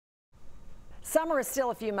Summer is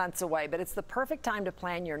still a few months away, but it's the perfect time to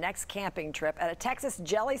plan your next camping trip at a Texas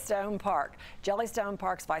Jellystone park. Jellystone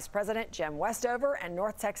Park's Vice President Jim Westover and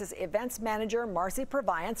North Texas Events Manager Marcy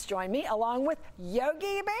Proviance join me along with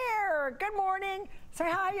Yogi Bear. Good morning. Say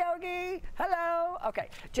hi, Yogi. Hello. Okay,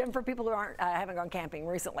 Jim, for people who haven't gone camping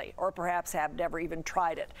recently or perhaps have never even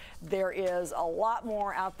tried it, there is a lot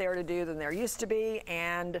more out there to do than there used to be,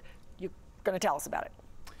 and you're going to tell us about it.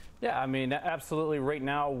 Yeah, I mean, absolutely. Right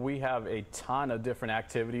now, we have a ton of different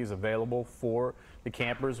activities available for the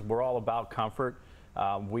campers. We're all about comfort.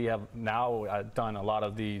 We have now done a lot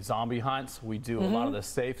of the zombie hunts. We do a lot of the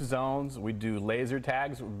safe zones. We do laser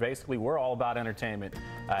tags. Basically, we're all about entertainment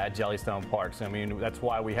at Jellystone Parks. I mean, that's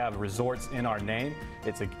why we have resorts in our name.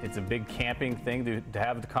 It's a big camping thing to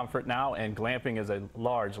have the comfort now, and glamping is a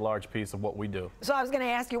large piece of what we do. So I was going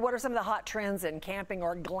to ask you, what are some of the hot trends in camping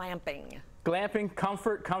or glamping? Glamping,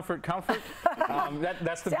 comfort.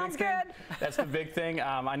 That's the big thing. That's the big thing.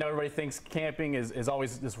 I know everybody thinks camping is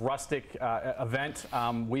always this rustic event.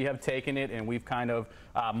 We have taken it and we've kind of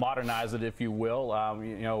modernized it, if you will.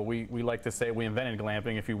 You know, we like to say we invented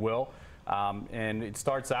glamping, if you will. And it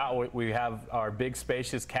starts out, we have our big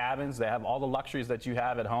spacious cabins. They have all the luxuries that you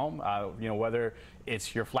have at home, you know, whether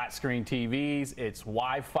it's your flat screen TVs, it's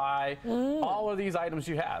Wi-Fi, all of these items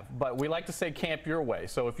you have. But we like to say camp your way.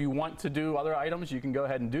 So if you want to do other items, you can go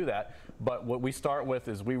ahead and do that. But what we start with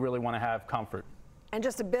is we really want to have comfort. And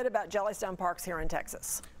just a bit about Jellystone Parks here in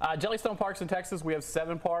Texas. Jellystone Parks in Texas, we have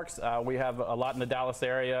 7 parks. We have a lot in the Dallas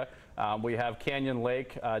area. We have Canyon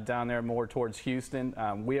Lake down there more towards Houston.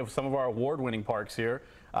 We have some of our award-winning parks here,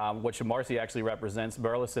 which Marcy actually represents.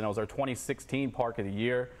 Burleson was our 2016 Park of the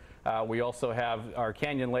Year. We also have our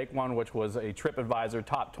Canyon Lake one, which was a TripAdvisor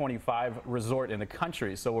top 25 resort in the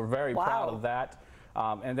country. So we're very proud of that.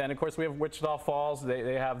 And then, of course, we have Wichita Falls.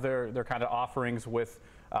 They have their kind of offerings with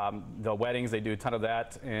the weddings. They do a ton of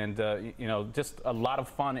that, and you know, just a lot of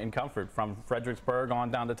fun and comfort from Fredericksburg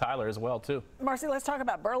on down to Tyler as well too. Marcy, let's talk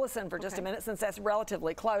about Burleson for just a minute, since that's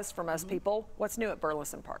relatively close for most people. What's new at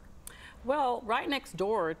Burleson Park? Well, right next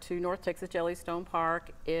door to North Texas Jellystone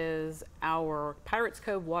Park is our Pirates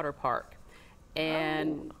Cove Water Park.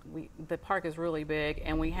 And the park is really big,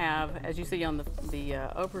 and we have, as you see on the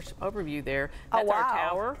overview there, that's our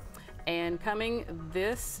tower. And coming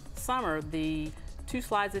this summer, the 2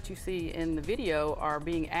 slides that you see in the video are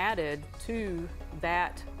being added to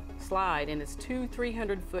that slide, and it's 2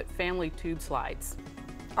 300-foot family tube slides.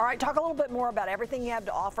 All right, talk a little bit more about everything you have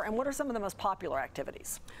to offer, and what are some of the most popular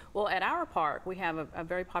activities? Well, at our park, we have a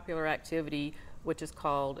very popular activity, which is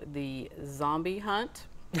called the zombie hunt.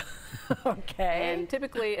 Okay. And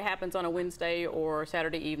typically it happens on a Wednesday or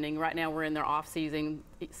Saturday evening. Right now we're in their off-season,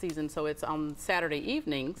 so it's on Saturday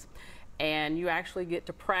evenings, and you actually get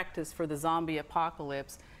to practice for the zombie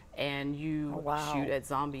apocalypse, and you shoot at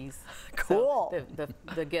zombies. Cool. So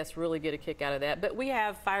the guests really get a kick out of that. But we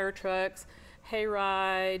have fire trucks, hay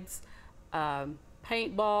rides,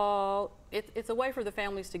 paintball. It's a way for the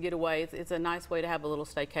families to get away. It's a nice way to have a little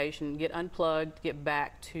staycation, get unplugged, get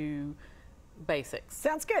back to basics.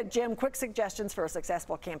 Sounds good. Jim, quick suggestions for a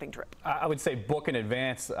successful camping trip. I would say book in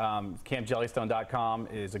advance. CampJellystone.com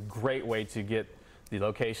is a great way to get the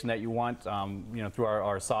location that you want, you know, through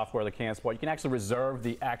our software, the CamSpot. You can actually reserve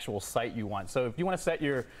the actual site you want. So if you want to set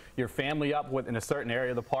your family up in a certain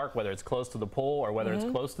area of the park, whether it's close to the pool or whether it's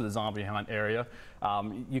close to the zombie hunt area,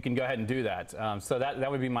 you can go ahead and do that. So that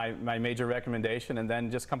would be my major recommendation, and then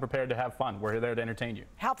just come prepared to have fun. We're there to entertain you.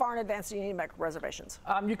 How far in advance do you need to make reservations?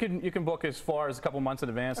 You can book as far as a couple months in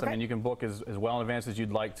advance. Okay. I mean, you can book as well in advance as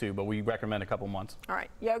you'd like to, but we recommend a couple months. All right.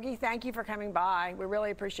 Yogi, thank you for coming by. We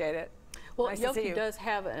really appreciate it. Well, nice Yogi does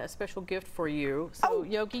have a special gift for you. So,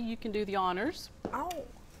 Yogi, you can do the honors. Oh,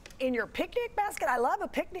 in your picnic basket? I love a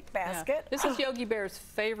picnic basket. Yeah. This is Yogi Bear's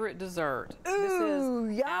favorite dessert. Ooh, this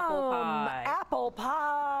is yum. apple pie. Apple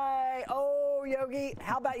pie. Oh, Yogi,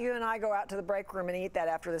 how about you and I go out to the break room and eat that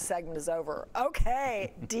after the segment is over?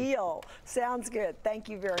 Okay, deal. Sounds good. Thank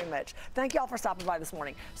you very much. Thank you all for stopping by this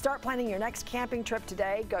morning. Start planning your next camping trip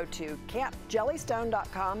today. Go to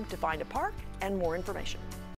campjellystone.com to find a park and more information.